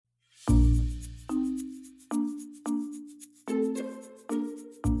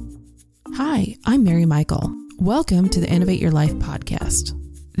Hi, I'm Mary Michael. Welcome to the Innovate Your Life podcast.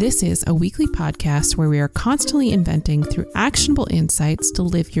 This is a weekly podcast where we are constantly inventing through actionable insights to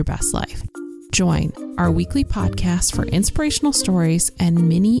live your best life. Join our weekly podcast for inspirational stories and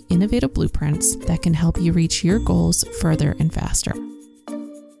mini innovative blueprints that can help you reach your goals further and faster.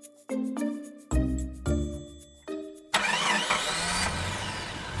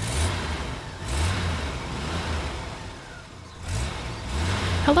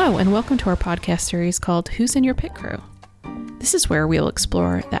 Hello, and welcome to our podcast series called Who's in Your Pit Crew? This is where we'll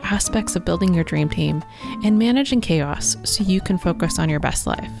explore the aspects of building your dream team and managing chaos so you can focus on your best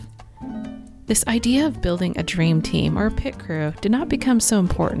life. This idea of building a dream team or a pit crew did not become so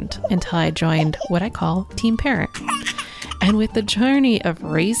important until I joined what I call Team Parent. And with the journey of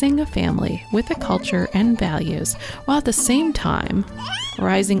raising a family with a culture and values, while at the same time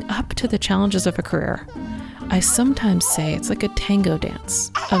rising up to the challenges of a career, I sometimes say it's like a tango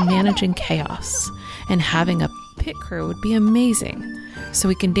dance of managing chaos, and having a pit crew would be amazing so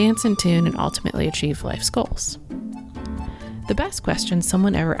we can dance in tune and ultimately achieve life's goals. The best question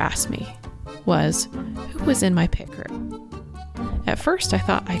someone ever asked me was, who was in my pit crew? At first, I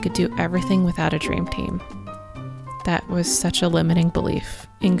thought I could do everything without a dream team. That was such a limiting belief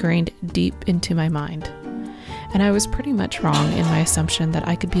ingrained deep into my mind, and I was pretty much wrong in my assumption that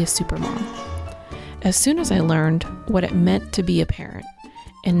I could be a supermom. As soon as I learned what it meant to be a parent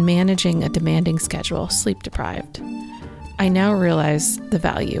and managing a demanding schedule, sleep deprived, I now realize the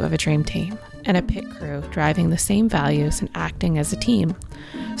value of a dream team and a pit crew driving the same values and acting as a team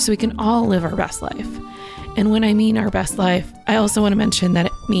so we can all live our best life. And when I mean our best life, I also want to mention that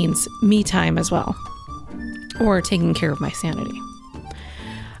it means me time as well, or taking care of my sanity.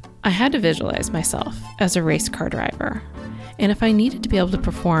 I had to visualize myself as a race car driver, and if I needed to be able to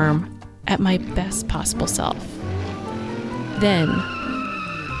perform at my best possible self, then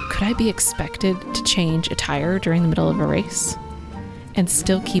could I be expected to change a tire during the middle of a race and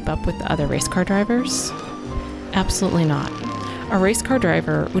still keep up with the other race car drivers? Absolutely not. A race car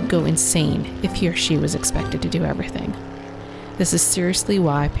driver would go insane if he or she was expected to do everything. This is seriously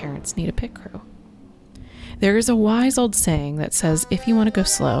why parents need a pit crew. There is a wise old saying that says, if you want to go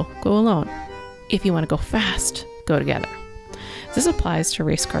slow, go alone. If you want to go fast, go together. This applies to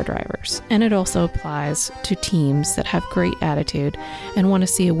race car drivers, and it also applies to teams that have great attitude and want to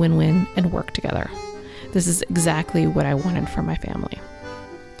see a win-win and work together. This is exactly what I wanted for my family.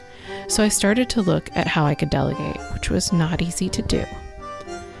 So I started to look at how I could delegate, which was not easy to do.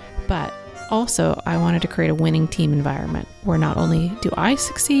 But also, I wanted to create a winning team environment where not only do I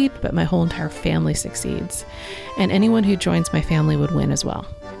succeed, but my whole entire family succeeds, and anyone who joins my family would win as well.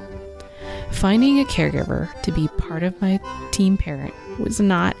 Finding a caregiver to be part of my team parent was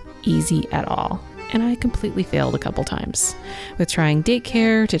not easy at all, and I completely failed a couple times, with trying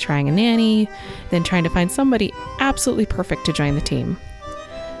daycare to trying a nanny, then trying to find somebody absolutely perfect to join the team.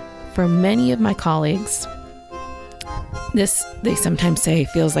 For many of my colleagues, this, they sometimes say,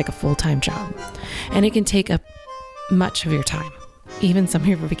 feels like a full-time job, and it can take up much of your time, even some of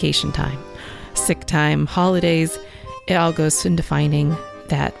your vacation time, sick time, holidays. It all goes into finding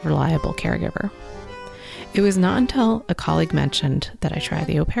that reliable caregiver. It was not until a colleague mentioned that I try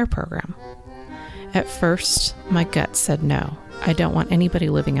the au pair program. At first, my gut said no, I don't want anybody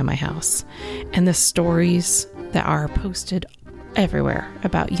living in my house. And the stories that are posted everywhere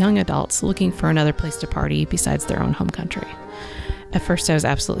about young adults looking for another place to party besides their own home country. At first, I was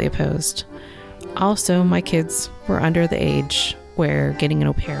absolutely opposed. Also, my kids were under the age where getting an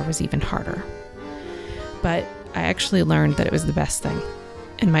au pair was even harder. But I actually learned that it was the best thing,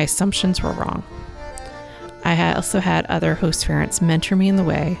 and my assumptions were wrong. I also had other host parents mentor me in the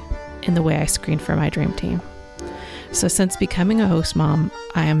way I screened for my dream team. So since becoming a host mom,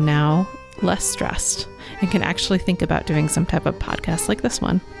 I am now less stressed and can actually think about doing some type of podcast like this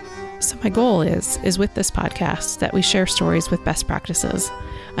one. So my goal is with this podcast that we share stories with best practices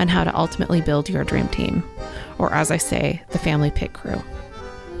on how to ultimately build your dream team, or as I say, the family pit crew.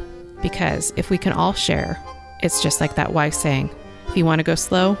 Because if we can all share, it's just like that wise saying, if you want to go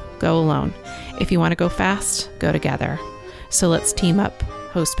slow, go alone. If you want to go fast, go together. So let's team up,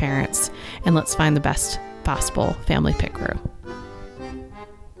 host parents, and let's find the best possible family pit crew.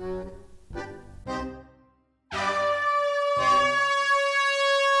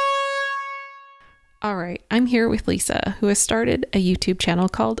 All right, I'm here with Lisa, who has started a YouTube channel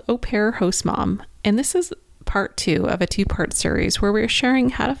called Au Pair Host Mom, and this is part 2 of a 2-part series where we're sharing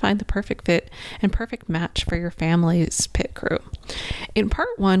how to find the perfect fit and perfect match for your family's pit crew. In part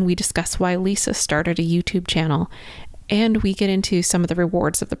 1, we discuss why Lisa started a YouTube channel, and we get into some of the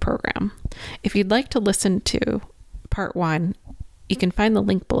rewards of the program. If you'd like to listen to part 1, You can find the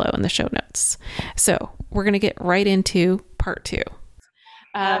link below in the show notes. So we're going to get right into part 2.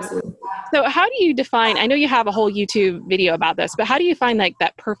 So how do you define, I know you have a whole YouTube video about this, but how do you find like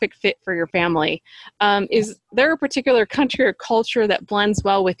that perfect fit for your family? Is there a particular country or culture that blends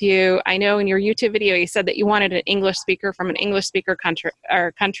well with you? I know in your YouTube video, you said that you wanted an English speaker from an English speaker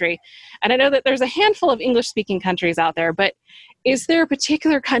country. And I know that there's a handful of English speaking countries out there, but is there a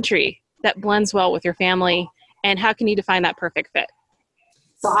particular country that blends well with your family? And how can you define that perfect fit?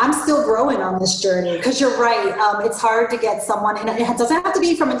 So I'm still growing on this journey because you're right. It's hard to get someone, and it doesn't have to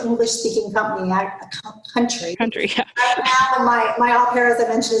be from an English-speaking country. Yeah. Right now, my au pair, as I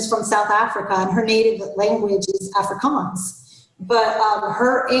mentioned, is from South Africa, and her native language is Afrikaans. But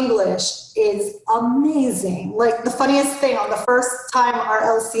her English is amazing. Like the funniest thing, on the first time our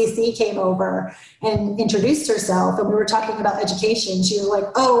LCC came over and introduced herself, and we were talking about education, she was like,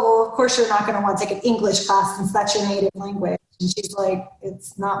 "Oh, well, of course you're not going to want to take an English class since that's your native language." And she's like,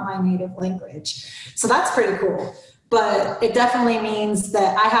 "It's not my native language." So that's pretty cool. But it definitely means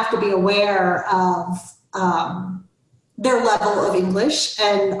that I have to be aware of their level of English.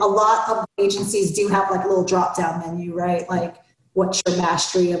 And a lot of agencies do have like a little drop-down menu, right? Like, what's your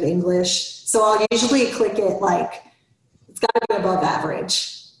mastery of English? So I'll usually click it like, it's got to be above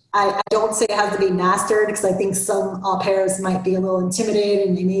average. I don't say it has to be mastered because I think some au pairs might be a little intimidated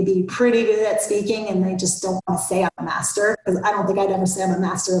and they may be pretty good at speaking and they just don't want to say I'm a master, because I don't think I'd ever say I'm a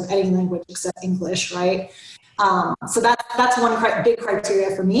master of any language except English, right? So that's one big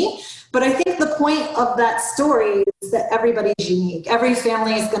criteria for me. But I think the point of that story is that everybody's unique. Every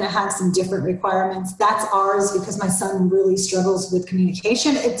family is going to have some different requirements. That's ours because my son really struggles with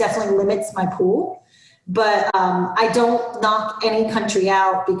communication. It definitely limits my pool. But I don't knock any country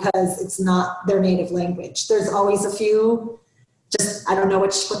out because it's not their native language. There's always a few, just, I don't know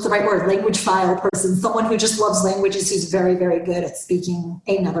what's the right word, language file person, someone who just loves languages who's very, very good at speaking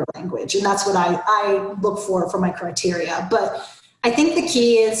another language. And that's what I look for my criteria. But I think the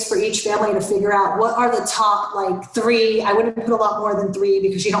key is for each family to figure out what are the top like 3. I wouldn't put a lot more than 3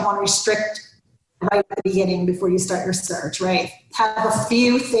 because you don't want to restrict right at the beginning before you start your search, right? Have a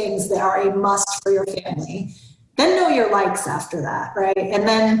few things that are a must for your family. Then know your likes after that, right? And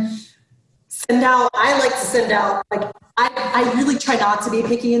then I like to send out, like, I really try not to be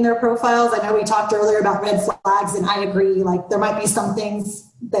picky in their profiles. I know we talked earlier about red flags, and I agree. Like, there might be some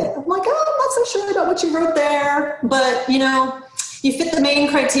things that I'm like, oh, I'm not so sure about what you wrote there. But, you know, you fit the main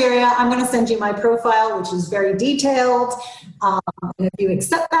criteria. I'm going to send you my profile, which is very detailed. And if you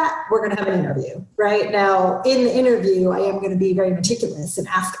accept that, we're going to have an interview. Right now, in the interview, I am going to be very meticulous and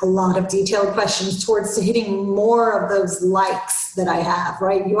ask a lot of detailed questions towards hitting more of those likes that I have,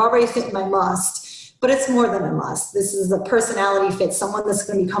 right? You already fit my must, but it's more than a must. This is a personality fit, someone that's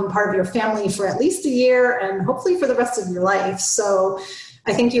going to become part of your family for at least a year and hopefully for the rest of your life. So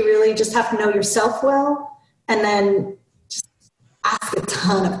I think you really just have to know yourself well, and then ask a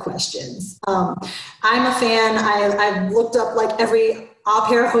ton of questions. I'm a fan. I've looked up like every au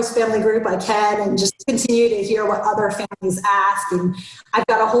pair host family group I can and just continue to hear what other families ask. And I've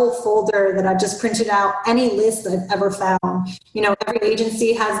got a whole folder that I've just printed out any list I've ever found. You know, every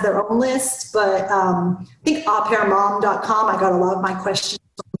agency has their own list, but I think aupairmom.com, I got a lot of my questions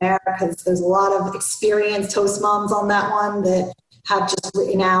from there because there's a lot of experienced host moms on that one that have just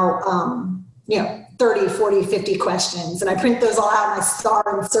written out, 30, 40, 50 questions. And I print those all out and I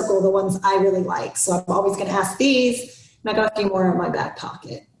star and circle the ones I really like. So I'm always going to ask these, and I got a few more in my back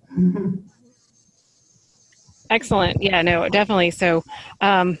pocket. Excellent. Yeah, no, definitely. So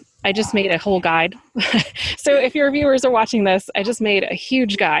I just made a whole guide. So if your viewers are watching this, I just made a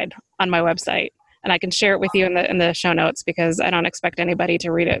huge guide on my website, and I can share it with you in the show notes because I don't expect anybody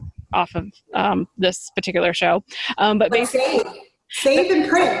to read it off of this particular show. But basically, save and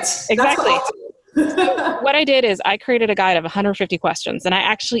print. Exactly. So what I did is I created a guide of 150 questions, and I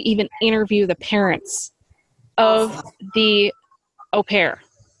actually even interview the parents of the au pair.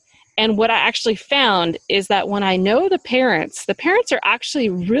 And what I actually found is that when I know the parents are actually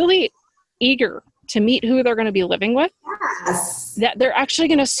really eager to meet who they're going to be living with. Yes. That they're actually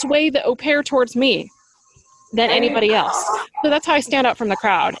going to sway the au pair towards me than anybody else. So that's how I stand out from the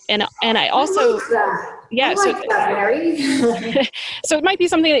crowd. And I also... Yeah, I like that, Mary. So it might be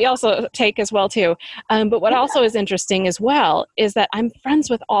something that you also take as well too. But what also is interesting as well is that I'm friends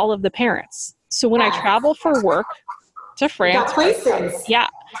with all of the parents. So when I travel for work to France,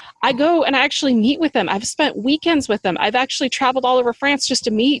 I go and I actually meet with them. I've spent weekends with them. I've actually traveled all over France just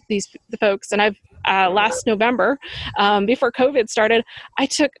to meet the folks. And I've last November, before COVID started, I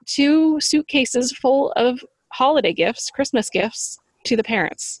took 2 suitcases full of holiday gifts, Christmas gifts, to the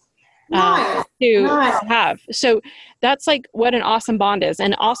parents. Nice. to Nice. have. So that's like what an awesome bond is.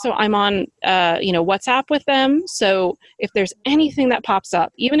 And also I'm on, WhatsApp with them. So if there's anything that pops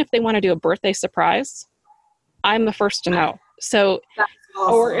up, even if they want to do a birthday surprise, I'm the first to know. So, That's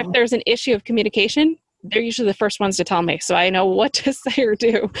awesome. or if there's an issue of communication, they're usually the first ones to tell me. So I know what to say or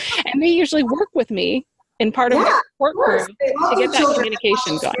do. And they usually work with me in part of their support group to get that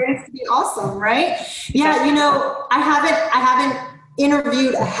communication going. It's be awesome, right? Yeah, I haven't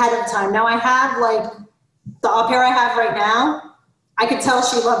interviewed ahead of time. Now I have like the au pair I have right now. I could tell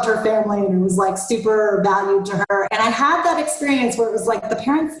she loved her family and it was like super valued to her. And I had that experience where it was like the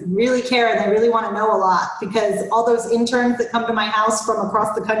parents really care and they really want to know a lot, because all those interns that come to my house from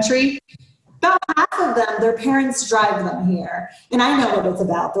across the country, about half of them, their parents drive them here. And I know what it's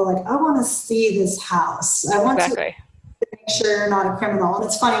about. They're like, I want to see this house. I want to make sure you're not a criminal. And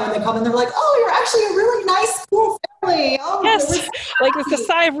it's funny when they come in, they're like, oh, you're actually a really nice, cool family. Oh, yes. Like it's a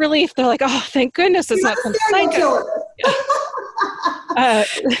sigh of relief. They're like, oh, thank goodness it's not some psycho.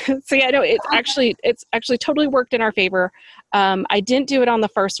 So yeah, no, it's actually totally worked in our favor. I didn't do it on the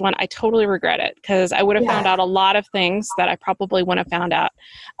first one. I totally regret it because I would have found out a lot of things that I probably wouldn't have found out.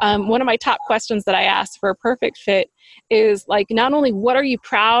 One of my top questions that I asked for a perfect fit is like, not only what are you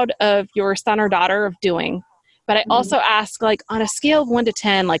proud of your son or daughter of doing, but I also ask, like, on a scale of 1 to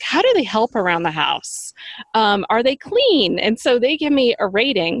 10, like, how do they help around the house? Are they clean? And so they give me a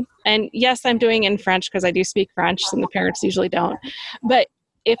rating. And yes, I'm doing it in French because I do speak French and the parents usually don't. But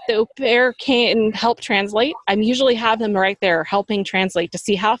if the au pair can help translate, I usually have them right there helping translate to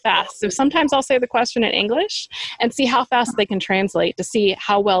see how fast. So sometimes I'll say the question in English and see how fast they can translate to see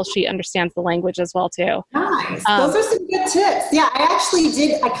how well she understands the language as well too. Nice. Those are some good tips. Yeah,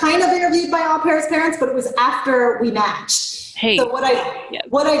 I kind of interviewed my au pair's parents, but it was after we matched. Hey. So what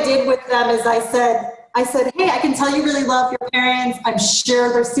I did with them is I said, hey, I can tell you really love your parents. I'm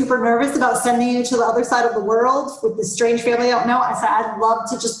sure they're super nervous about sending you to the other side of the world with this strange family I don't know. I said, I'd love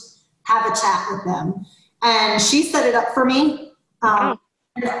to just have a chat with them. And she set it up for me at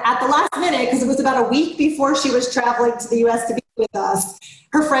the last minute, because it was about a week before she was traveling to the U.S. to be with us.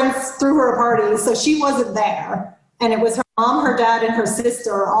 Her friends threw her a party, so she wasn't there. And it was her mom, her dad, and her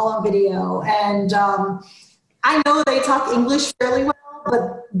sister all on video. And I know they talk English fairly well,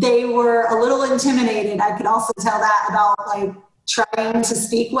 but they were a little intimidated. I could also tell that about like trying to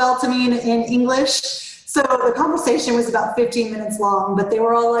speak well to me in English. So the conversation was about 15 minutes long, but they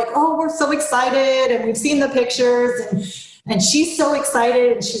were all like, oh, we're so excited. And we've seen the pictures and she's so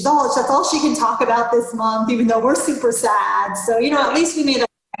excited. And that's all she can talk about this month, even though we're super sad. So, at least we made a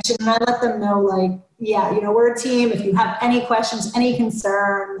connection, and I let them know, like, yeah, we're a team. If you have any questions, any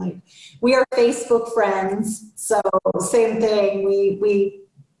concern, like, we are Facebook friends. So same thing. We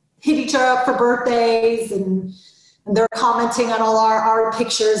hit each other up for birthdays, and they're commenting on all our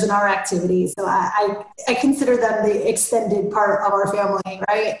pictures and our activities. So I consider them the extended part of our family,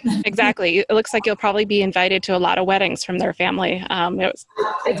 right? Exactly. It looks like you'll probably be invited to a lot of weddings from their family. It's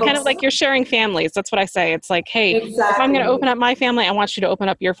kind of like you're sharing families. That's what I say. It's like, hey, if I'm going to open up my family, I want you to open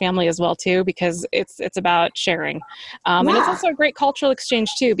up your family as well too, because it's about sharing. And it's also a great cultural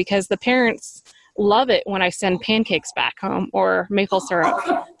exchange too, because the parents love it when I send pancakes back home or maple syrup.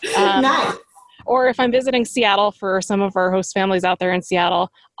 Nice. Or if I'm visiting Seattle for some of our host families out there in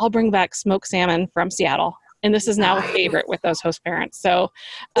Seattle, I'll bring back smoked salmon from Seattle. And this is now a favorite with those host parents. So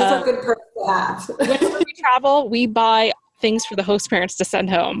those are good perks to have. Whenever we travel, we buy things for the host parents to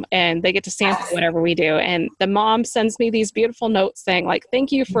send home, and they get to sample whatever we do. And the mom sends me these beautiful notes saying, like,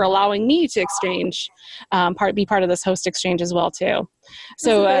 thank you for allowing me to exchange, be part of this host exchange as well too.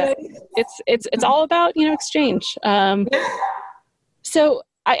 So it's all about, exchange. So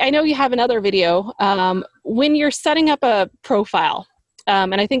I know you have another video when you're setting up a profile.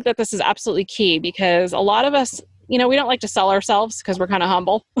 And I think that this is absolutely key, because a lot of us, we don't like to sell ourselves because we're kind of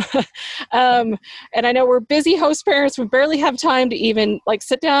humble. And I know we're busy host parents. We barely have time to even like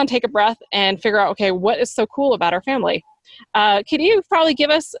sit down, take a breath, and figure out, okay, what is so cool about our family? Could you probably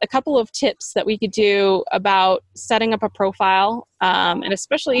give us a couple of tips that we could do about setting up a profile? And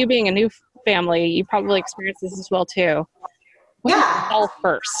especially you being a new family, you probably experienced this as well too. What do you sell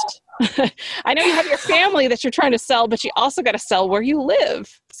first? I know you have your family that you're trying to sell, but you also got to sell where you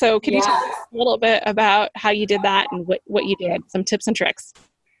live. So can you tell us a little bit about how you did that and what you did, some tips and tricks?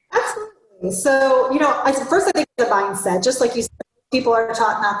 Absolutely. So, first I think the mindset, just like you said, people are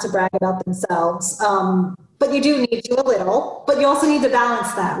taught not to brag about themselves. But you do need to a little, but you also need to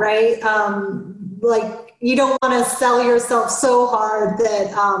balance that, right? Like, you don't want to sell yourself so hard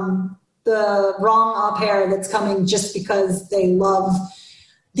that the wrong au pair that's coming just because they love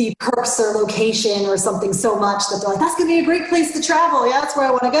the perks or location or something so much that they're like, that's going to be a great place to travel. Yeah, that's where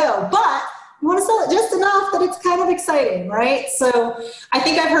I want to go. But you want to sell it just enough that it's kind of exciting, right? So I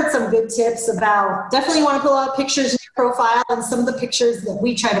think I've heard some good tips about definitely want to put a lot of pictures in your profile, and some of the pictures that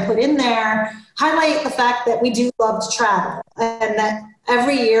we try to put in there highlight the fact that we do love to travel, and that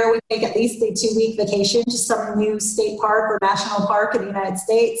every year we take at least a 2-week vacation to some new state park or national park in the United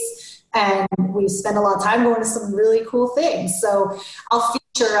States. And we spend a lot of time going to some really cool things. So I'll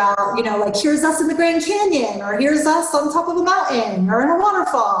feature out, you know, like here's us in the Grand Canyon, or here's us on top of a mountain or in a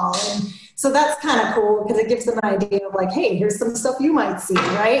waterfall. And so that's kind of cool because it gives them an idea of like, hey, here's some stuff you might see,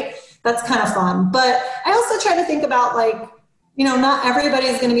 right? That's kind of fun. But I also try to think about like, you know, not everybody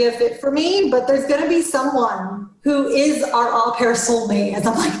is going to be a fit for me, but there's going to be someone who is our au pair soulmate, as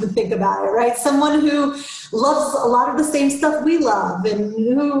I like to think about it, right? Someone who loves a lot of the same stuff we love and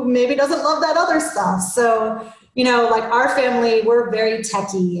who maybe doesn't love that other stuff. So, you know, like our family, we're very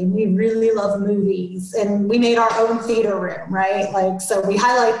techie and we really love movies, and we made our own theater room, right? Like, so we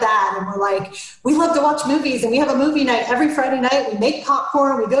highlight that, and we're like, we love to watch movies, and we have a movie night every Friday night. We make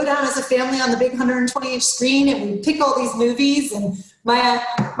popcorn, we go down as a family on the big 120-inch screen, and we pick all these movies. And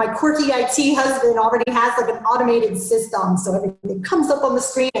my quirky IT husband already has like an automated system, so everything comes up on the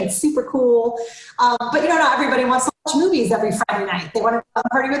screen. It's super cool. But you know, not everybody wants to watch movies every Friday night. They want to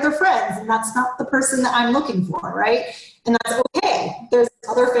party with their friends, and that's not the person that I'm looking for, right? And that's okay. There's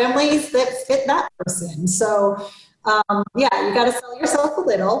other families that fit that person. So yeah, you got to sell yourself a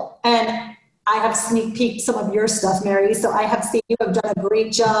little. And I have sneak peeked some of your stuff, Mary. So I have seen you have done a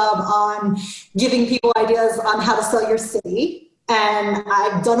great job on giving people ideas on how to sell your city. And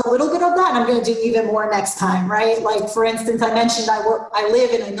I've done a little bit of that, and I'm going to do even more next time, right? Like, for instance, I mentioned I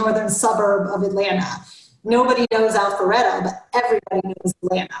live in a northern suburb of Atlanta. Nobody knows Alpharetta, but everybody knows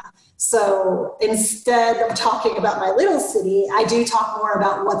Atlanta. So instead of talking about my little city, I do talk more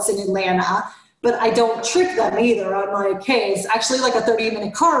about what's in Atlanta, but I don't trick them either. I'm like, hey, it's actually like a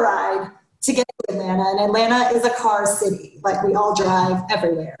 30-minute car ride to get to Atlanta, and Atlanta is a car city. Like, we all drive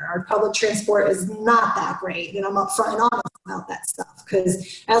everywhere. Our public transport is not that great, and I'm upfront and honest about that stuff,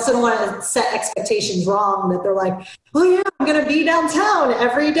 because I also don't want to set expectations wrong that they're like, oh yeah, I'm going to be downtown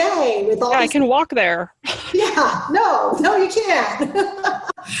every day with all I can walk there. Yeah, no, you can't.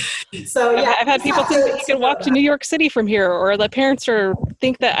 So yeah, I've had people think that you can walk to New York City from here, or the parents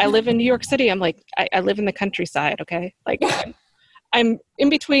think that I live in New York City. I'm like, I live in the countryside, okay? Like, I'm in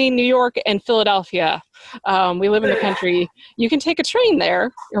between New York and Philadelphia. We live in the country. You can take a train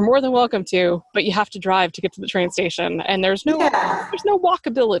there. You're more than welcome to, but you have to drive to get to the train station, and there's no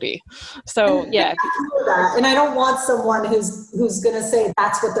walkability. So yeah. And I don't want someone who's going to say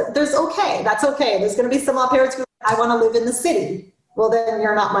that's what that's okay. There's going to be some au pairs who I want to live in the city. Well, then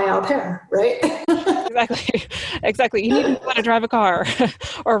you're not my au pair, right? Exactly. You need to know how to drive a car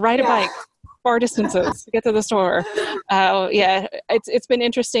or ride a bike far distances to get to the store. Yeah, it's been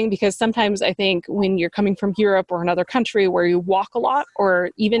interesting, because sometimes I think when you're coming from Europe or another country where you walk a lot,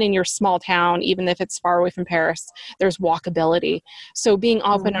 or even in your small town, even if it's far away from Paris, there's walkability. So being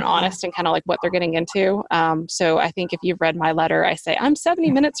open and honest and kind of like what they're getting into. So I think if you've read my letter, I say, I'm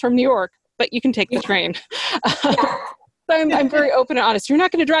 70 minutes from New York, but you can take the train. So I'm very open and honest. You're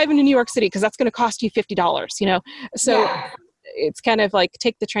not going to drive into New York City because that's going to cost you $50, you know? So it's kind of like,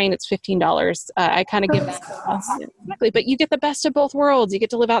 take the train, it's $15. I kind of give exactly, but you get the best of both worlds. You get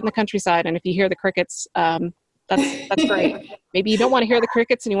to live out in the countryside, and if you hear the crickets, that's great. Maybe you don't want to hear the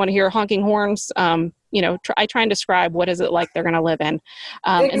crickets and you want to hear honking horns. You know, I try and describe what is it like they're going to live in.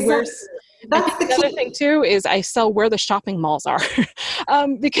 And where's I think the other thing too is I sell where the shopping malls are,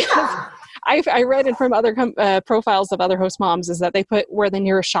 because I read it from other profiles of other host moms is that they put where the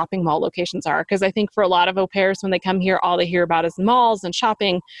nearest shopping mall locations are. Because I think for a lot of au pairs, when they come here, all they hear about is malls and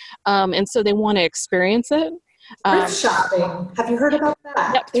shopping. And so they want to experience it. Thrift shopping. Have you heard about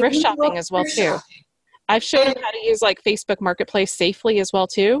that? Yep, thrift shopping as well too. I've shown them how to use like Facebook Marketplace safely as well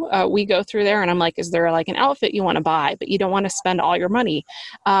too. We go through there and I'm like, is there like an outfit you want to buy, but you don't want to spend all your money?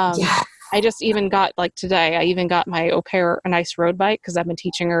 I just even got, like today, I even got my au pair a nice road bike because I've been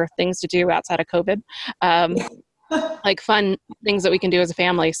teaching her things to do outside of COVID, like fun things that we can do as a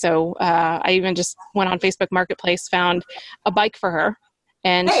family. So I even just went on Facebook Marketplace, found a bike for her,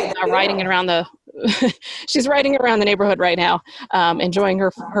 and she's riding it around she's riding around the neighborhood right now, enjoying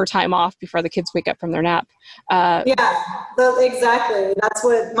her time off before the kids wake up from their nap. Exactly. That's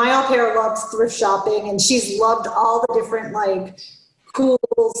what my au pair loves, thrift shopping, and she's loved all the different like cool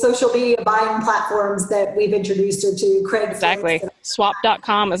social media buying platforms that we've introduced her to. Craigslist. Exactly.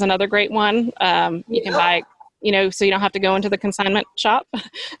 Swap.com is another great one. You can buy, so you don't have to go into the consignment shop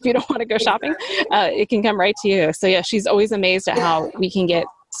if you don't want to go shopping. It can come right to you. So yeah, she's always amazed at how we can get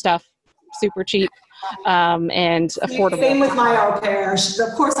stuff, super cheap, and affordable. Same with my au pair.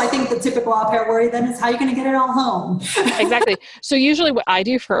 Of course, I think the typical au pair worry then is how are you going to get it all home? Exactly. So usually what I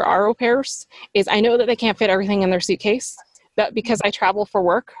do for our au pairs is I know that they can't fit everything in their suitcase, but because I travel for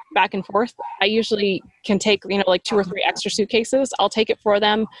work back and forth, I usually can take, like 2 or 3 extra suitcases. I'll take it for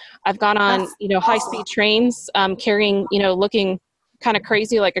them. I've gone on, high-speed trains, carrying, looking kind of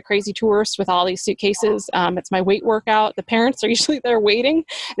crazy, like a crazy tourist with all these suitcases. It's my weight workout. The parents are usually there waiting.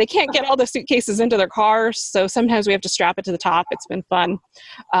 They can't get all the suitcases into their cars, so sometimes we have to strap it to the top. It's been fun.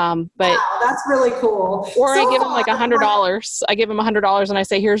 But wow, that's really cool. Or I give them like $100. I give them $100 and I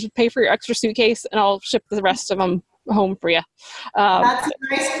say, here's, pay for your extra suitcase, and I'll ship the rest of them home for you. That's a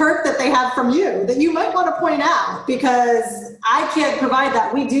nice perk that they have from you that you might want to point out, because I can't provide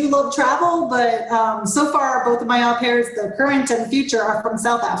that. We do love travel, but so far both of my au pairs, the current and future, are from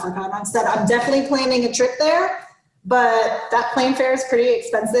South Africa. And I've said I'm definitely planning a trip there, but that plane fare is pretty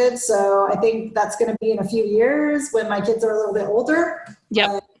expensive. So I think that's going to be in a few years when my kids are a little bit older.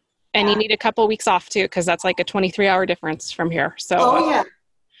 Yep. And you need a couple weeks off too, because that's like a 23-hour difference from here. So. Oh yeah,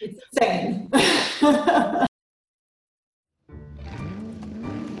 it's insane.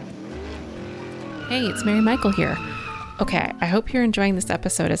 Hey, it's Mary Michael here. Okay, I hope you're enjoying this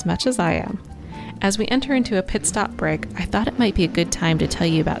episode as much as I am. As we enter into a pit stop break, I thought it might be a good time to tell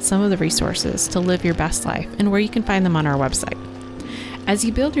you about some of the resources to live your best life and where you can find them on our website. As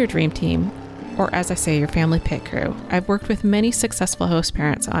you build your dream team, or as I say, your family pit crew, I've worked with many successful host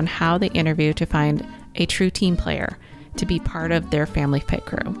parents on how they interview to find a true team player to be part of their family pit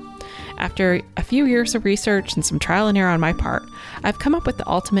crew. After a few years of research and some trial and error on my part, I've come up with the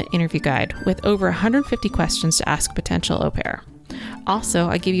ultimate interview guide with over 150 questions to ask potential au pair. Also,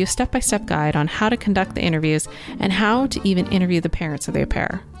 I give you a step-by-step guide on how to conduct the interviews and how to even interview the parents of the au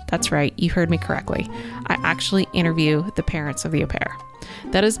pair. That's right, you heard me correctly. I actually interview the parents of the au pair.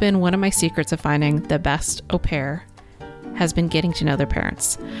 That has been one of my secrets of finding the best au pair, has been getting to know their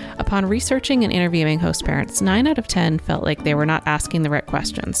parents. Upon researching and interviewing host parents, 9 out of 10 felt like they were not asking the right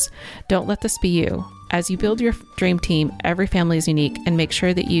questions. Don't let this be you. As you build your dream team, every family is unique, and make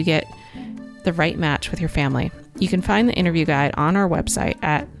sure that you get the right match with your family. You can find the interview guide on our website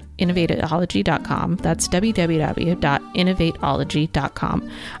at innovateology.com. That's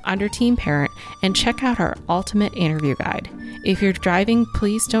www.innovateology.com under Team Parent, and check out our ultimate interview guide. If you're driving,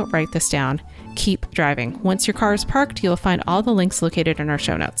 please don't write this down. Keep driving. Once your car is parked, you'll find all the links located in our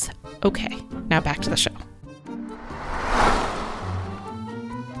show notes. Okay, now back to the show.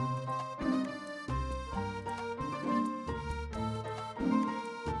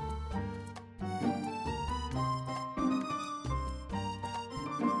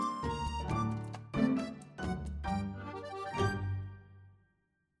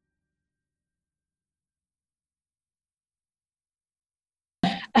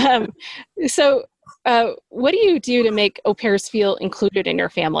 So what do you do to make au pairs feel included in your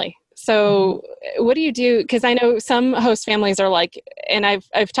family? So what do you do? Because I know some host families are like, and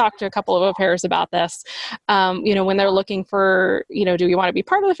I've talked to a couple of au pairs about this, when they're looking for, do you want to be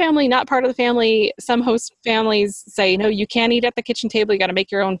part of the family, not part of the family? Some host families say, no, you can't eat at the kitchen table. You got to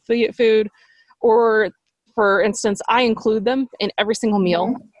make your own food. Or, for instance, I include them in every single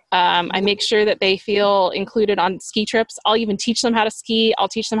meal. I make sure that they feel included on ski trips. I'll even teach them how to ski. I'll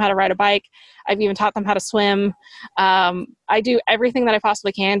teach them how to ride a bike. I've even taught them how to swim. I do everything that I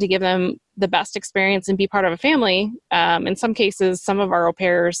possibly can to give them the best experience and be part of a family. In some cases, some of our au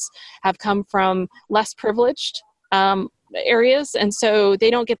pairs have come from less privileged areas, and so they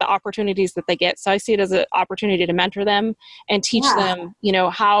don't get the opportunities that they get. So I see it as an opportunity to mentor them and teach them,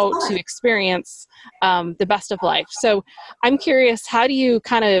 how to experience the best of life. So I'm curious, how do you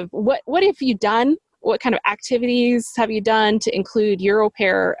what have you done? What kind of activities have you done to include your au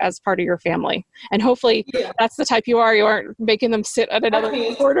pair as part of your family? And hopefully that's the type you are. You aren't making them sit at another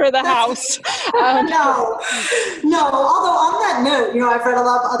corner of the house. No. Although on that note, I've read a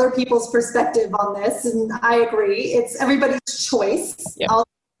lot of other people's perspective on this, and I agree. It's everybody's choice. Yep.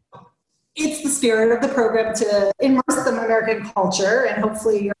 It's the spirit of the program to immerse them in American culture, and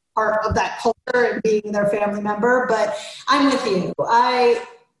hopefully you're part of that culture and being their family member. But I'm with you.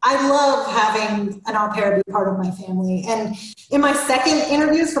 I love having an au pair be part of my family. And in my second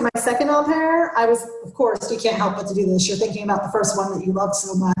interviews for my second au pair, I was, of course, you can't help but to do this. You're thinking about the first one that you loved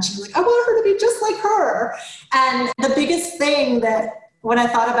so much. You're like, I want her to be just like her. And the biggest thing that when I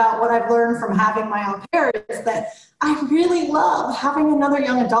thought about what I've learned from having my au pair is that I really love having another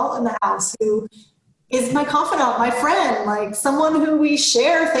young adult in the house who is my confidant, my friend, like someone who we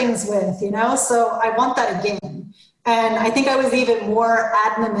share things with, So I want that again. And I think I was even more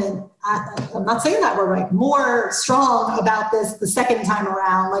adamant, I'm not saying that word right, more strong about this the second time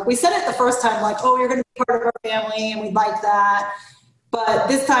around. Like we said it the first time, like, oh, you're going to be part of our family and we'd like that. But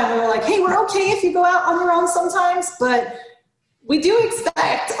this time we were like, hey, we're okay if you go out on your own sometimes, but we do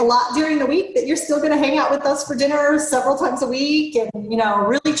expect a lot during the week that you're still going to hang out with us for dinner several times a week and,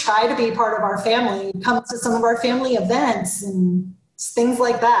 really try to be part of our family, come to some of our family events and things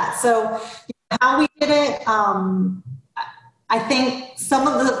like that. So how we did it, I think some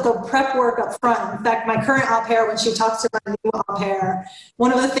of the prep work up front, in fact, my current au pair, when she talks to my new au pair,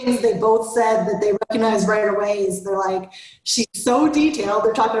 one of the things they both said that they recognized right away is they're like, she's so detailed.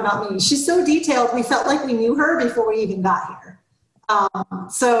 They're talking about me. She's so detailed. We felt like we knew her before we even got here.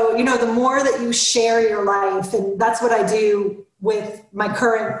 So, the more that you share your life, and that's what I do with my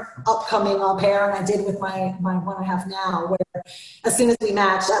current upcoming au pair, and I did with my one I have now, where as soon as we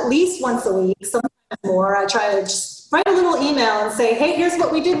match, at least once a week, sometimes more, I try to just write a little email and say, hey, here's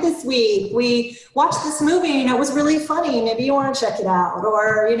what we did this week. We watched this movie and it was really funny. Maybe you want to check it out.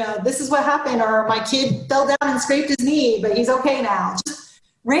 Or, this is what happened. Or my kid fell down and scraped his knee, but he's okay now. Just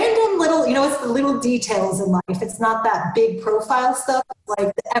random little, it's the little details in life. It's not that big profile stuff. It's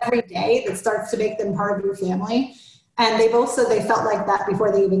like the everyday that starts to make them part of your family. And they both said they felt like that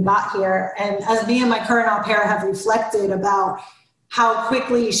before they even got here. And as me and my current au pair have reflected about how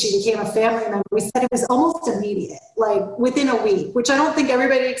quickly she became a family member, we said it was almost immediate, like within a week, which I don't think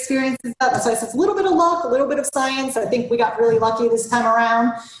everybody experiences that. That's why I said it's a little bit of luck, a little bit of science. I think we got really lucky this time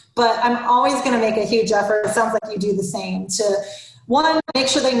around. But I'm always going to make a huge effort. It sounds like you do the same to, one, make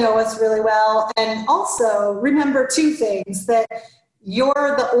sure they know us really well. And also remember two things, that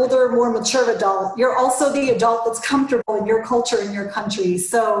you're the older, more mature adult. You're also the adult that's comfortable in your culture, in your country.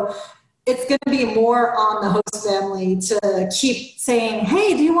 So it's going to be more on the host family to keep saying,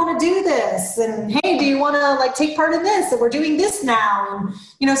 hey, do you want to do this? And hey, do you want to take part in this? And we're doing this now.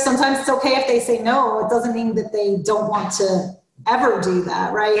 And, sometimes it's okay if they say no. It doesn't mean that they don't want to ever do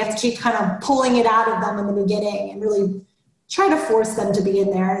that, right? You have to keep kind of pulling it out of them in the beginning and really try to force them to be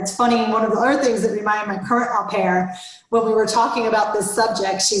in there. And it's funny, one of the other things that reminded my current au pair, when we were talking about this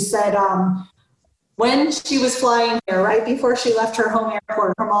subject, she said, when she was flying here, right before she left her home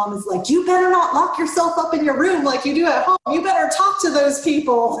airport, her mom was like, you better not lock yourself up in your room like you do at home. You better talk to those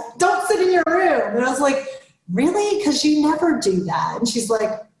people. Don't sit in your room. And I was like, really? Because you never do that. And she's like,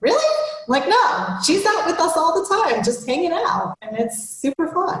 really? I'm like, no, she's out with us all the time, just hanging out. And it's super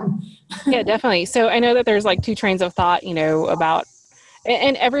fun. Yeah, definitely. So I know that there's two trains of thought, about,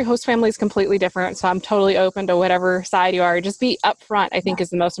 and every host family is completely different. So I'm totally open to whatever side you are. Just be upfront, I think, is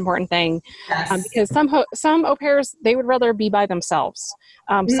the most important thing. Yes. Because some au pairs, they would rather be by themselves.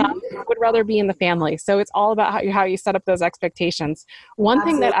 Some would rather be in the family. So it's all about how you set up those expectations. One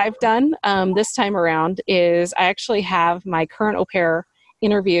thing that I've done this time around is I actually have my current au pair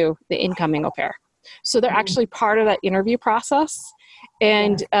interview the incoming au pair. So they're actually part of that interview process.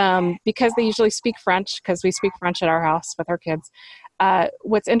 And because they usually speak French, because we speak French at our house with our kids,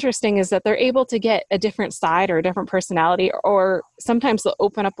 what's interesting is that they're able to get a different side or a different personality, or sometimes they'll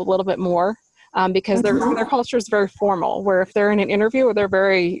open up a little bit more because their culture is very formal, where if they're in an interview,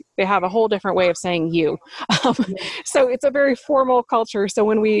 they have a whole different way of saying you. So it's a very formal culture. So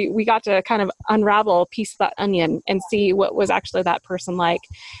when we got to kind of unravel a piece of that onion and see what was actually that person like.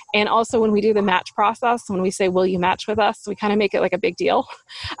 And also when we do the match process, when we say, will you match with us? We kind of make it like a big deal.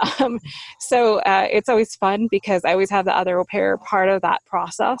 So it's always fun because I always have the other au pair part of that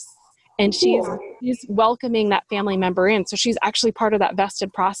process. And she's welcoming that family member in. So she's actually part of that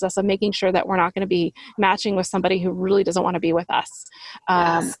vested process of making sure that we're not going to be matching with somebody who really doesn't want to be with us.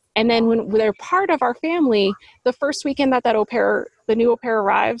 Yes. And then when they're part of our family, the first weekend that the new au pair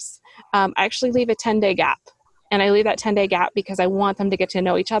arrives, I actually leave a 10-day gap. And I leave that 10-day gap because I want them to get to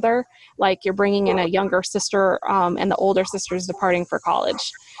know each other. Like you're bringing in a younger sister and the older sister is departing for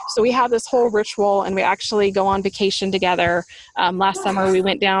college. So we have this whole ritual and we actually go on vacation together. Last summer we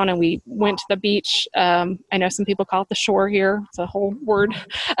went down and we went to the beach. I know some people call it the shore here. It's a whole word.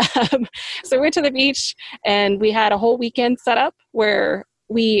 So we went to the beach and we had a whole weekend set up where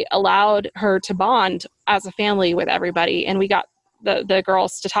we allowed her to bond as a family with everybody. And we got the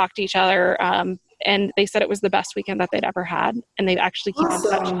girls to talk to each other. And they said it was the best weekend that they'd ever had. And they actually keep in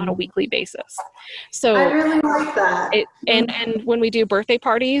touch on a weekly basis. So I really like that. And when we do birthday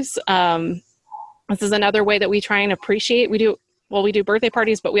parties, this is another way that we try and appreciate. We do birthday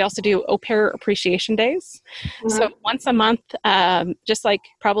parties, but we also do au pair appreciation days. Mm-hmm. So once a month, just like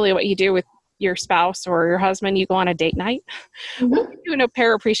probably what you do with your spouse or your husband, you go on a date night. Mm-hmm. We do an au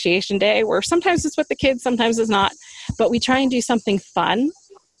pair appreciation day where sometimes it's with the kids, sometimes it's not, but we try and do something fun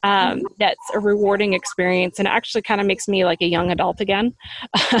That's a rewarding experience, and it actually kind of makes me like a young adult again.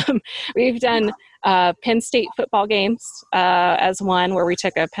 We've done Penn State football games as one where we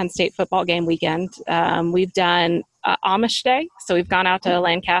took a Penn State football game weekend. We've done Amish Day, so we've gone out to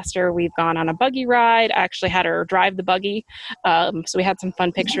Lancaster. We've gone on a buggy ride. I actually had her drive the buggy, so we had some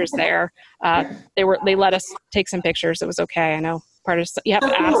fun pictures there. They let us take some pictures. It was okay. I know you have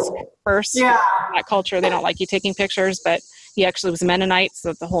to ask first. Yeah. That culture, they don't like you taking pictures, but he actually was a Mennonite, so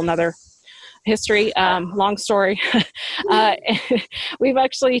it's a whole nother history. Long story. We've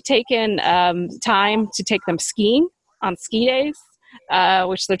actually taken time to take them skiing on ski days,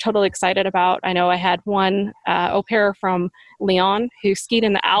 which they're totally excited about. I know I had one au pair from Lyon who skied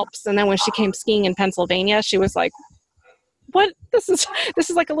in the Alps, and then when she came skiing in Pennsylvania, she was like, what? This is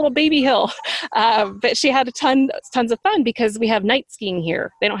like a little baby hill. But she had tons of fun because we have night skiing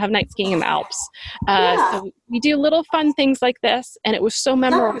here. They don't have night skiing in the Alps. So we do little fun things like this, and it was so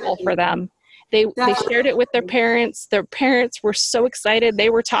memorable for them. They shared it with their parents. Their parents were so excited. They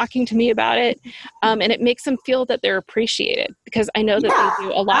were talking to me about it. And it makes them feel that they're appreciated, because I know that they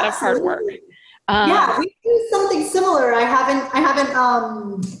do a lot of hard work. We do something similar. I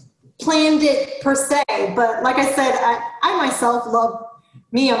haven't planned it per se, but like I said, I myself love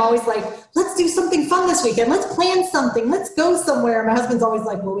me. I'm always like, let's do something fun this weekend. Let's plan something. Let's go somewhere. My husband's always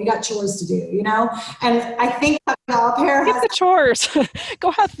like, well, we got chores to do, you know? And I think having au pair Get the chores.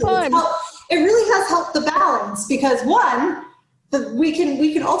 Go have fun. It really has helped the balance, because one, we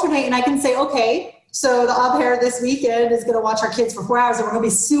can alternate, and I can say, okay, so the au pair this weekend is going to watch our kids for 4 hours, and we're going to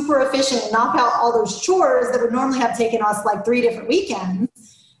be super efficient and knock out all those chores that would normally have taken us like 3 different weekends.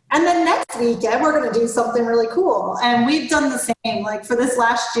 And then next weekend, we're going to do something really cool. And we've done the same. Like for this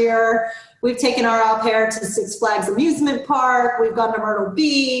last year, we've taken our au pair to Six Flags Amusement Park. We've gone to Myrtle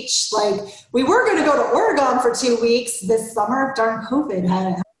Beach. Like, we were going to go to Oregon for 2 weeks this summer. Darn COVID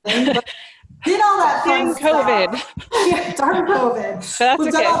hadn't happened. But did all that fun stuff. COVID. Yeah, darn COVID.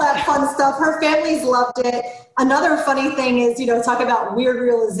 We've done all that fun stuff. Her family's loved it. Another funny thing is, talk about weird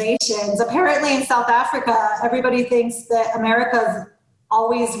realizations. Apparently in South Africa, everybody thinks that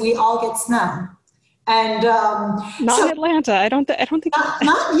we all get snow. And not in Atlanta. I don't think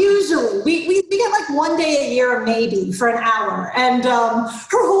not usually. We get like 1 day a year, maybe for an hour. And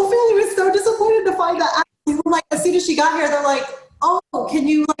her whole family was so disappointed to find that out. Like, as soon as she got here, they're like, oh, can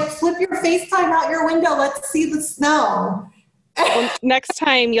you like flip your FaceTime out your window? Let's see the snow. Well, next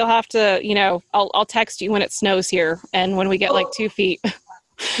time you'll have to, I'll text you when it snows here and when we get like 2 feet.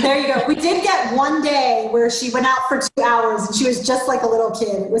 There you go. We did get 1 day where she went out for 2 hours and she was just like a little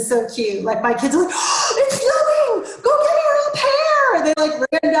kid. It was so cute. Like, my kids were like, oh, it's snowing! Go get your au pair! And they like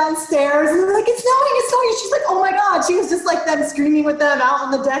ran downstairs and they're like, it's snowing! And she's like, oh my God. She was just like them, screaming with them out on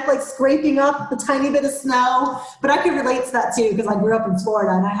the deck, like scraping up the tiny bit of snow. But I could relate to that too, because I grew up in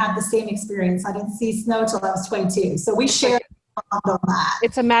Florida and I had the same experience. I didn't see snow till I was 22. So we shared on that.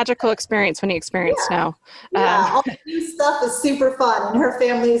 It's a magical experience when you experience snow. All the new stuff is super fun, and her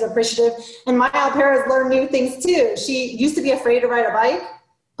family is appreciative. And my au pair has learned new things too. She used to be afraid to ride a bike,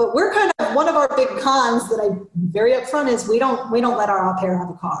 but we're kind of, one of our big cons that I'm very upfront is we don't let our au pair have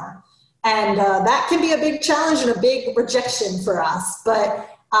a car, and that can be a big challenge and a big rejection for us. But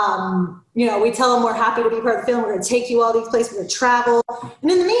we tell them we're happy to be part of the film. We're going to take you all these places. We're going to travel.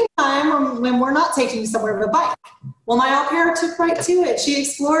 And in the meantime, when we're not taking you somewhere with a bike, well, my au pair took right to it. She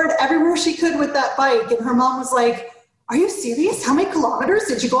explored everywhere she could with that bike. And her mom was like, are you serious? How many kilometers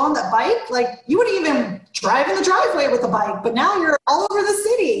did you go on that bike? Like, you wouldn't even drive in the driveway with a bike, but now you're all over the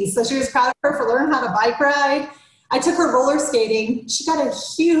city. So she was proud of her for learning how to bike ride. I took her roller skating. She got a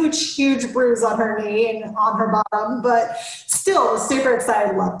huge, huge bruise on her knee and on her bottom, but still was super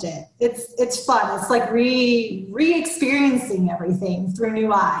excited, loved it. It's fun. It's like re-experiencing everything through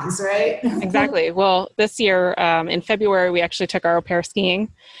new eyes, right? Exactly. Well, this year in February, we actually took our au pair skiing.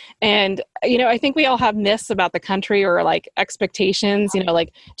 And, I think we all have myths about the country or like expectations,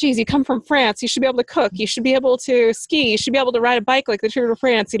 like, geez, you come from France, you should be able to cook, you should be able to ski, you should be able to ride a bike like the Tour de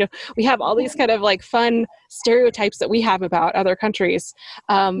France. We have all these kind of like fun stereotypes that we have about other countries.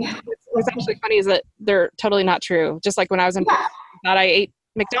 What's actually funny is that they're totally not true. Just like when I was in Paris, I thought I ate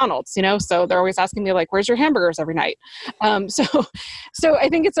McDonald's, so they're always asking me like, where's your hamburgers every night? So I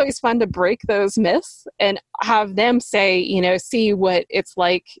think it's always fun to break those myths and have them say, see what it's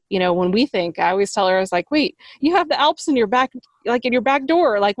like, when we think. I always tell her, I was like, wait, you have the Alps in your back, like in your back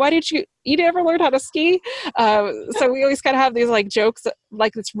door. Like, why did you ever learn how to ski? So we always kind of have these like jokes,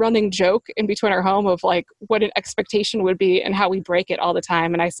 like this running joke in between our home of like what an expectation would be and how we break it all the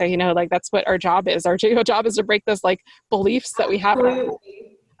time. And I say, like, that's what our job is. Our job is to break those like beliefs that we have.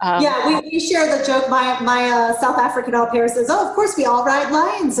 Yeah, we share the joke. My South African au pair says, "Oh, of course, we all ride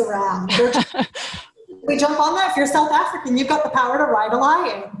lions around." We jump on that. If you're South African, you've got the power to ride a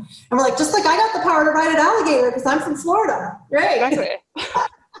lion. And we're like, just like I got the power to ride an alligator because I'm from Florida. Right. Exactly.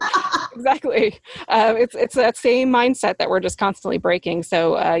 Exactly. It's that same mindset that we're just constantly breaking.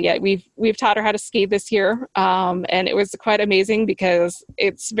 So yeah, we've taught her how to ski this year. And it was quite amazing because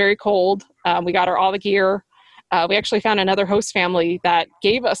it's very cold. We got her all the gear. We actually found another host family that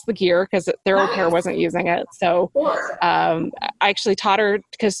gave us the gear because their au pair wasn't using it. So I actually taught her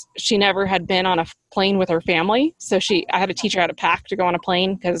because she never had been on a plane with her family. So I had to teach her how to pack to go on a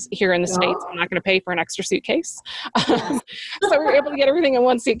plane because here in the States, I'm not going to pay for an extra suitcase. So we were able to get everything in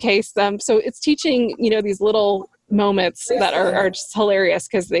one suitcase. So it's teaching, these little moments that are just hilarious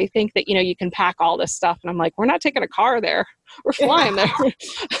because they think that, you can pack all this stuff. And I'm like, we're not taking a car there. We're flying there.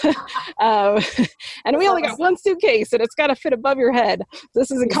 And we only got one suitcase and it's got to fit above your head.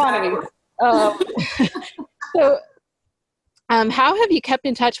 This is economy. So how have you kept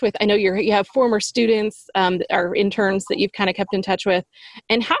in touch with, I know you have former students or interns that you've kind of kept in touch with,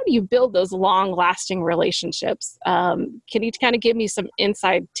 and how do you build those long lasting relationships? Can you kind of give me some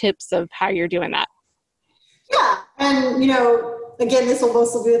inside tips of how you're doing that? Yeah. And, again, this will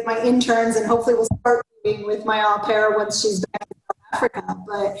mostly be with my interns and hopefully we'll start meeting with my au pair once she's back in South Africa.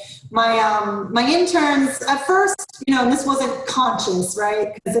 But my interns at first, and this wasn't conscious,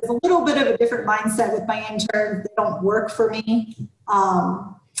 right? Because there's a little bit of a different mindset with my interns. They don't work for me.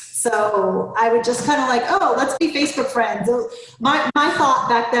 So I would just kind of like, oh, let's be Facebook friends. My thought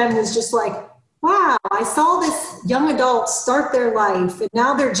back then was just like, wow, I saw this young adult start their life and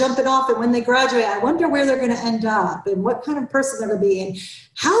now they're jumping off, and when they graduate, I wonder where they're going to end up and what kind of person they're going to be and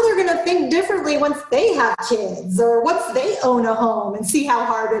how they're going to think differently once they have kids or once they own a home and see how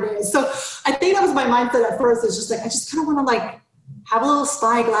hard it is. So I think that was my mindset at first. It's just like, I just kind of want to have a little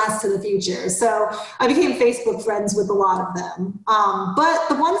spyglass to the future. So I became Facebook friends with a lot of them. But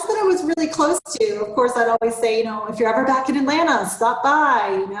the ones that I was really close to, of course, I'd always say, if you're ever back in Atlanta, stop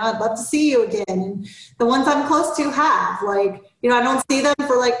by. I'd love to see you again. And the ones I'm close to have, I don't see them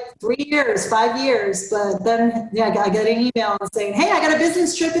for 3 years, 5 years. But then, I get an email saying, hey, I got a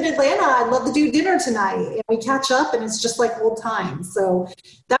business trip in Atlanta. I'd love to do dinner tonight. And we catch up and it's just like old times. So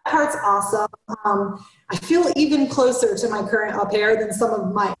that part's awesome. I feel even closer to my current au pair than some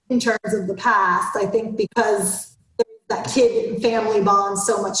of my interns of the past, I think, because that kid and family bond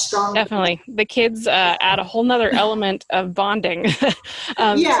so much stronger. Definitely. The kids add a whole nother element of bonding to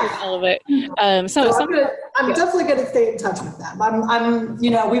all of it. I'm definitely going to stay in touch with them. I'm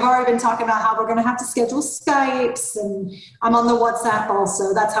we've already been talking about how we're going to have to schedule Skypes, and I'm on the WhatsApp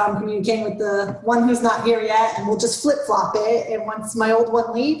also. That's how I'm communicating with the one who's not here yet, and we'll just flip-flop it. And once my old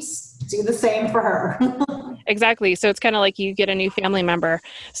one leaves, do the same for her. Exactly. So it's kind of like you get a new family member.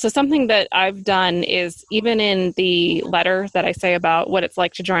 So something that I've done is, even in the letter that I say about what it's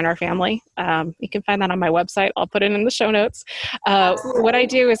like to join our family, you can find that on my website. I'll put it in the show notes. What I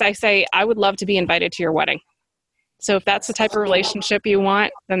do is I say, I would love to be invited to your wedding. So if that's the type of relationship you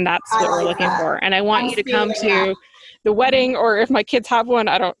want, then that's what we're looking for. And I want you to come to the wedding, or if my kids have one,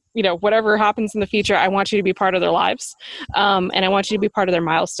 whatever happens in the future, I want you to be part of their lives. And I want you to be part of their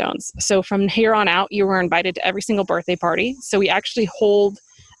milestones. So from here on out, you were invited to every single birthday party. So we actually hold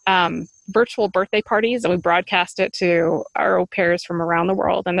virtual birthday parties, and we broadcast it to our au pairs from around the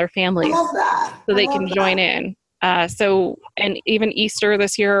world and their families, so they can join in. And even Easter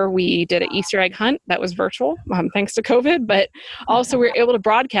this year, we did an Easter egg hunt that was virtual, thanks to COVID, but also we were able to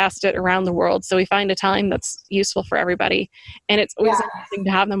broadcast it around the world. So we find a time that's useful for everybody. And it's always interesting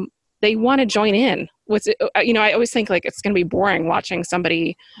to have them, they want to join in. I always think it's going to be boring watching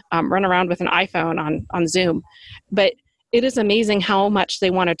somebody run around with an iPhone on Zoom, but it is amazing how much they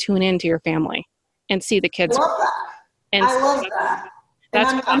want to tune into your family and see the kids. I love that. I love that.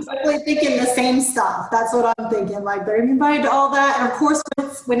 And I'm really thinking the same stuff. That's what I'm thinking. They're invited to all that. And of course,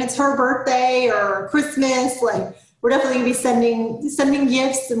 when it's her birthday or Christmas, we're definitely going to be sending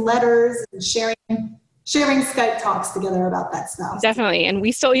gifts and letters and sharing Skype talks together about that stuff. Definitely. And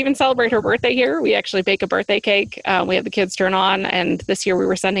we still even celebrate her birthday here. We actually bake a birthday cake. We have the kids turn on. And this year we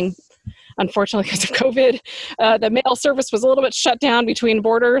were sending, unfortunately, because of COVID, the mail service was a little bit shut down between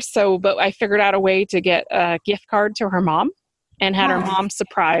borders. But I figured out a way to get a gift card to her mom, and had her mom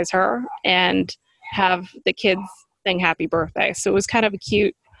surprise her and have the kids sing happy birthday. So it was kind of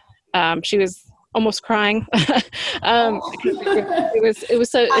cute. She was almost crying. It was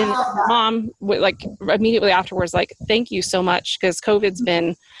so, and mom immediately afterwards, thank you so much. Cause COVID's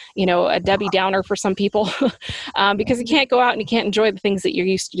been, a Debbie Downer for some people, because you can't go out and you can't enjoy the things that you're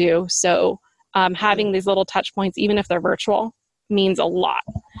used to do. So, having these little touch points, even if they're virtual, means a lot.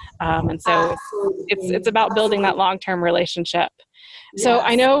 And so it's about building that long-term relationship. Yes. So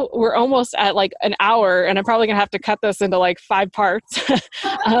I know we're almost at like an hour, and I'm probably going to have to cut this into like 5 parts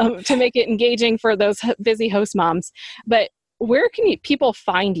to make it engaging for those busy host moms. But where can people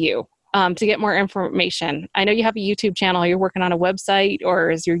find you to get more information? I know you have a YouTube channel. You're working on a website, or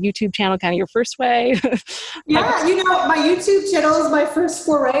is your YouTube channel kind of your first way? Yeah, my YouTube channel is my first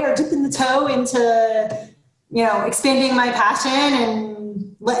foray, or dipping the toe into, expanding my passion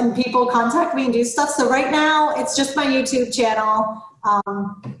and letting people contact me and do stuff. So right now it's just my YouTube channel,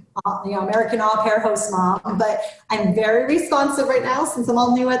 American Au Pair Host Mom, but I'm very responsive right now since I'm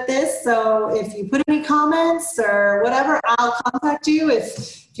all new at this. So if you put any comments or whatever, I'll contact you.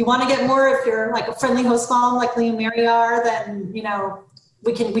 If you want to get more, if you're like a friendly host mom like Lee and Mary are, then,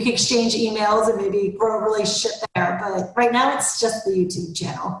 we can exchange emails and maybe grow a relationship there. But right now it's just the YouTube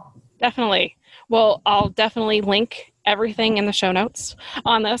channel. Definitely. Well, I'll definitely link everything in the show notes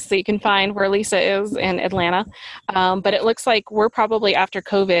on this so you can find where Lisa is in Atlanta. But it looks like we're probably, after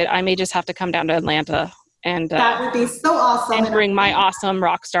COVID, I may just have to come down to Atlanta and that would be so awesome. And bring my awesome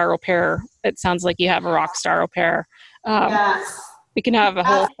rock star au pair. It sounds like you have a rock star au pair. Yes. We can have a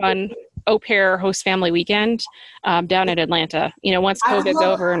whole fun au pair host family weekend down in Atlanta. Once COVID's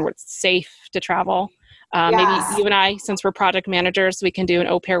over and we're safe to travel. Maybe you and I, since we're project managers, we can do an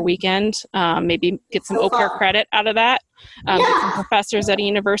au pair weekend, maybe get some au pair credit out of that, get some professors at a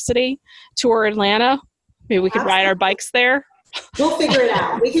university, tour Atlanta. Maybe we could ride our bikes there. We'll figure it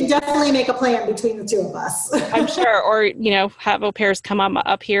out. We can definitely make a plan between the two of us. I'm sure. Or, have au pairs come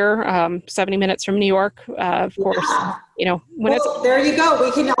up here, 70 minutes from New York, of course. There you go.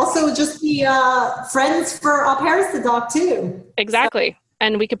 We can also just be friends for au pairs to doc too. Exactly.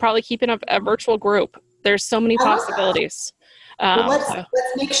 And we could probably keep in a virtual group. There's so many possibilities. Let's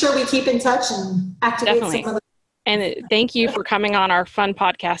make sure we keep in touch and activate definitely. some of the. And thank you for coming on our fun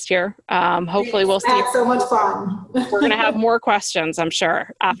podcast here. Hopefully we'll see. Had so much fun. We're going to have more questions, I'm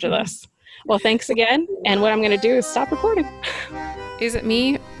sure, after this. Well, thanks again. And what I'm going to do is stop recording. Is it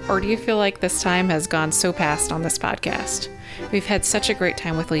me, or do you feel like this time has gone so fast on this podcast? We've had such a great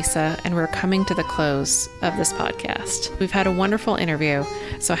time with Lisa, and we're coming to the close of this podcast. We've had a wonderful interview,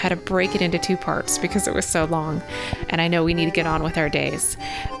 so I had to break it into 2 parts because it was so long, and I know we need to get on with our days.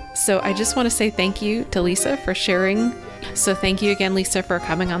 So I just want to say thank you to Lisa for sharing. So thank you again, Lisa, for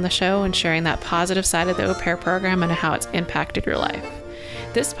coming on the show and sharing that positive side of the au pair program and how it's impacted your life.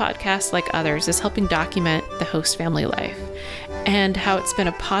 This podcast, like others, is helping document the host family life and how it's been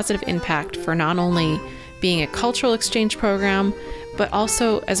a positive impact for not only being a cultural exchange program, but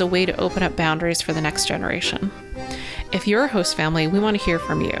also as a way to open up boundaries for the next generation. If you're a host family, we want to hear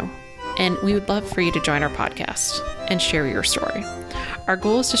from you, and we would love for you to join our podcast and share your story. Our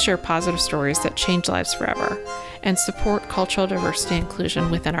goal is to share positive stories that change lives forever and support cultural diversity and inclusion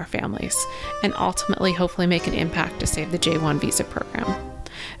within our families, and ultimately, hopefully, make an impact to save the J-1 visa program.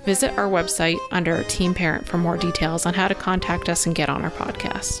 Visit our website under Team Parent for more details on how to contact us and get on our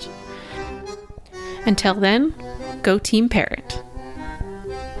podcast. Until then, go Team Parent.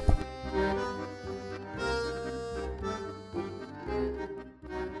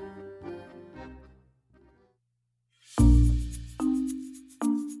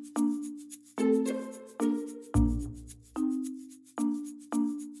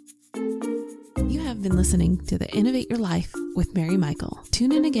 Been listening to the Innovate Your Life with Mary Michael.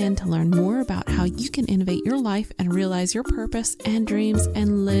 Tune in again to learn more about how you can innovate your life and realize your purpose and dreams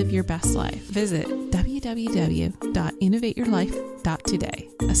and live your best life. Visit www.innovateyourlife.today.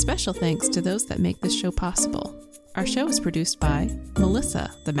 A special thanks to those that make this show possible. Our show is produced by Melissa,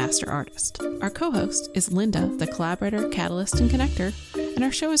 the master artist. Our co-host is Linda, the collaborator, catalyst, and connector, and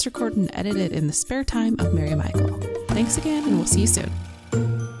our show is recorded and edited in the spare time of Mary Michael. Thanks again, and we'll see you soon.